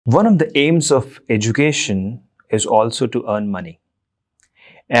One of the aims of education is also to earn money.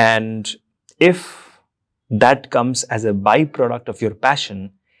 And if that comes as a byproduct of your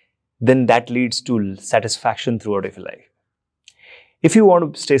passion, then that leads to satisfaction throughout your life. If you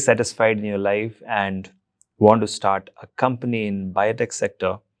want to stay satisfied in your life and want to start a company in biotech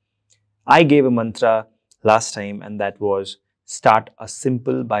sector, I gave a mantra last time, and that was start a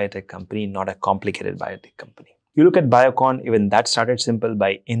simple biotech company, not a complicated biotech company. You look at Biocon, even that started simple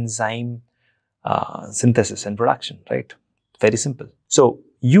by enzyme synthesis and production, right? Very simple. So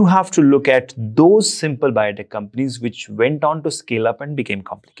you have to look at those simple biotech companies which went on to scale up and became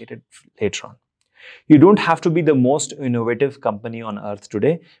complicated later on. You don't have to be the most innovative company on earth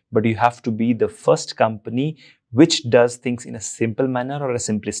today, but you have to be the first company which does things in a simple manner or a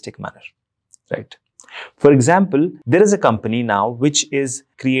simplistic manner, right? For example, there is a company now which is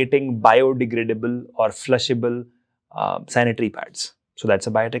creating biodegradable or flushable sanitary pads. So that's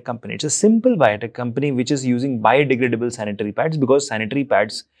a biotech company. It's a simple biotech company which is using biodegradable sanitary pads, because sanitary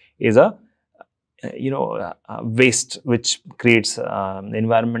pads is a waste which creates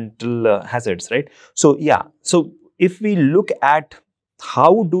environmental hazards, right? So yeah, so if we look at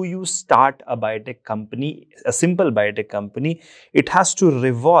how do you start a biotech company, a simple biotech company, it has to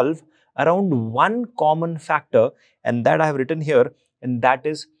revolve around one common factor, and that I have written here, and that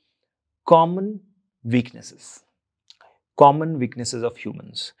is common weaknesses. Common weaknesses of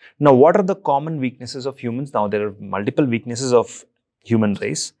humans. Now, what are the common weaknesses of humans? Now, there are multiple weaknesses of human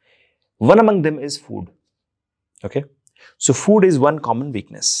race. One among them is food. Okay. So, food is one common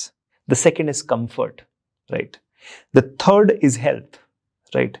weakness. The second is comfort, right? The third is health,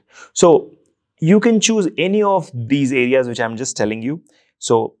 right? So, you can choose any of these areas which I'm just telling you.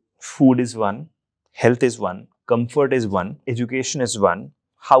 So, food is one, health is one, comfort is one, education is one,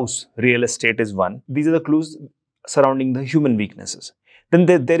 house, real estate is one. These are the clues surrounding the human weaknesses. Then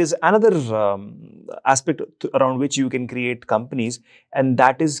there is another aspect around which you can create companies, and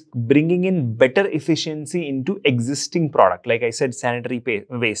that is bringing in better efficiency into existing product. Like I said, sanitary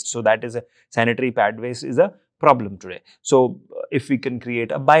waste. So that is a sanitary pad waste is a problem today. So if we can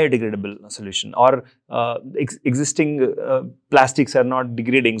create a biodegradable solution, or existing plastics are not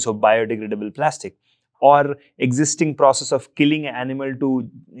degrading, so biodegradable plastic, or existing process of killing an animal to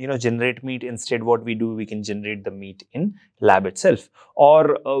generate meat, instead what we do, we can generate the meat in lab itself,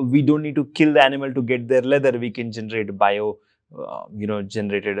 or we don't need to kill the animal to get their leather, we can generate biotech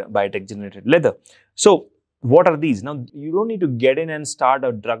generated leather. So what are these? Now, you don't need to get in and start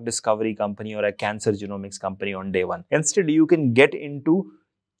a drug discovery company or a cancer genomics company on day one. Instead, you can get into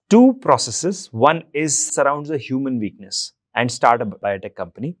two processes. One is surrounds the human weakness and start a biotech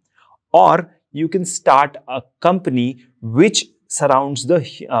company, or you can start a company which surrounds the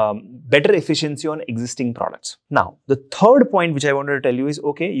better efficiency on existing products. Now, the third point which I wanted to tell you is,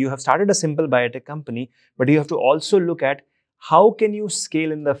 okay, you have started a simple biotech company, but you have to also look at how can you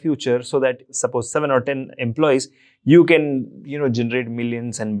scale in the future, so that suppose 7 or 10 employees, you can generate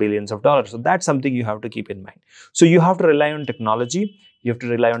millions and billions of dollars. So that's something you have to keep in mind. So you have to rely on technology, you have to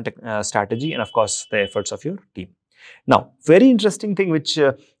rely on strategy, and of course the efforts of your team. Now, very interesting thing which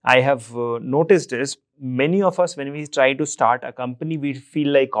I have noticed is, many of us, when we try to start a company, we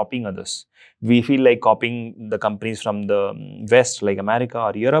feel like copying others. We feel like copying the companies from the West, like America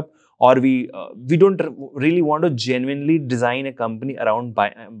or Europe, or we don't really want to genuinely design a company around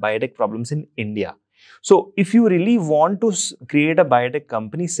biotech problems in India. So, if you really want to create a biotech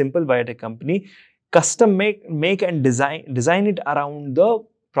company, simple biotech company, custom make and design it around the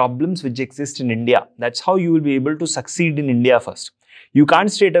problems which exist in India. That's how you will be able to succeed in India first. You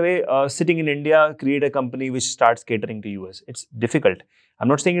can't straight away sitting in India create a company which starts catering to US. It's difficult. I'm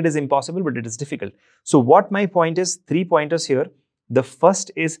not saying it is impossible, but it is difficult. So what my point is, 3 pointers here. The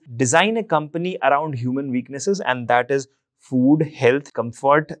first is design a company around human weaknesses, and that is food, health,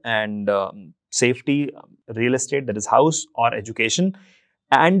 comfort, and safety, real estate, that is house or education.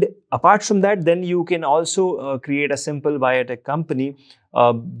 And apart from that, then you can also create a simple biotech company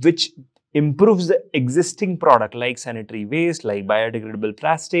which improves the existing product, like sanitary waste, like biodegradable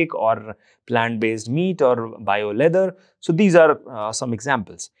plastic, or plant-based meat, or bio leather. So these are some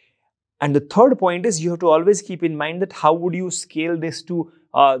examples. And the third point is, you have to always keep in mind that how would you scale this to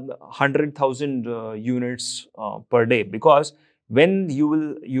 100,000 units per day, because when you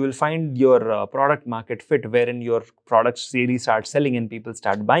will find your product market fit, wherein your products really start selling and people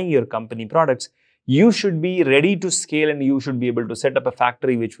start buying your company products, you should be ready to scale, and you should be able to set up a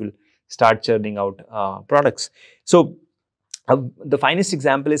factory which will start churning out products. So the finest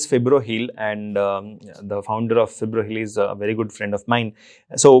example is FibroHeal, and the founder of FibroHeal is a very good friend of mine.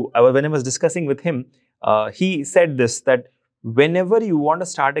 So when I was discussing with him, he said this, that whenever you want to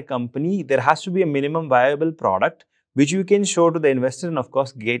start a company, there has to be a minimum viable product which you can show to the investor and of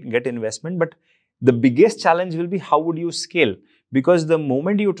course get investment. But the biggest challenge will be how would you scale? Because the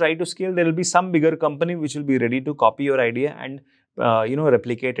moment you try to scale, there will be some bigger company which will be ready to copy your idea and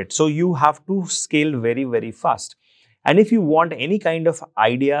replicate it. So you have to scale very, very fast. And if you want any kind of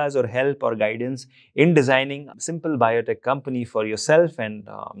ideas or help or guidance in designing a simple biotech company for yourself, and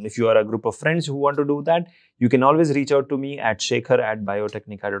if you are a group of friends who want to do that, you can always reach out to me at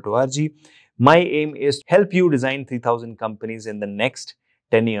shekhar@biotechnica.org. My aim is to help you design 3,000 companies in the next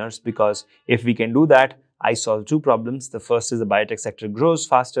 10 years, because if we can do that, I solve two problems. The first is the biotech sector grows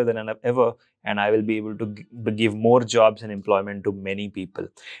faster than ever, and I will be able to give more jobs and employment to many people.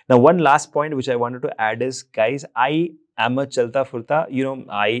 Now, one last point which I wanted to add is, guys, I am a chalta furta,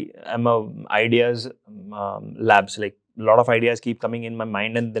 I am a ideas labs. Like, a lot of ideas keep coming in my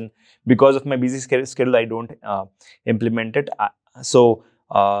mind, and then because of my busy schedule, I don't implement it.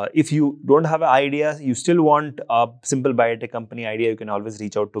 If you don't have ideas, you still want a simple biotech company idea, you can always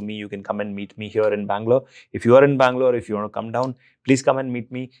reach out to me. You can come and meet me here in Bangalore. If you are in Bangalore, if you want to come down, please come and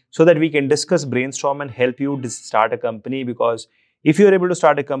meet me so that we can discuss, brainstorm, and help you start a company. Because if you are able to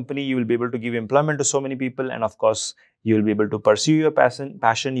start a company, you will be able to give employment to so many people, and of course, you will be able to pursue your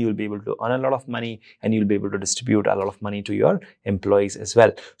passion. You will be able to earn a lot of money, and you'll be able to distribute a lot of money to your employees as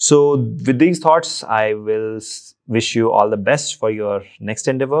well. So with these thoughts, I will wish you all the best for your next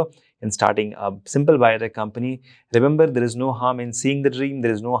endeavor in starting a simple biotech company. Remember, there is no harm in seeing the dream.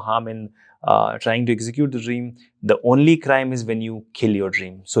 There is no harm in trying to execute the dream. The only crime is when you kill your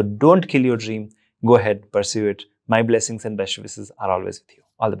dream. So don't kill your dream. Go ahead, pursue it. My blessings and best wishes are always with you.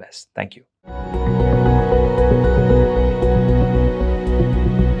 All the best. Thank you.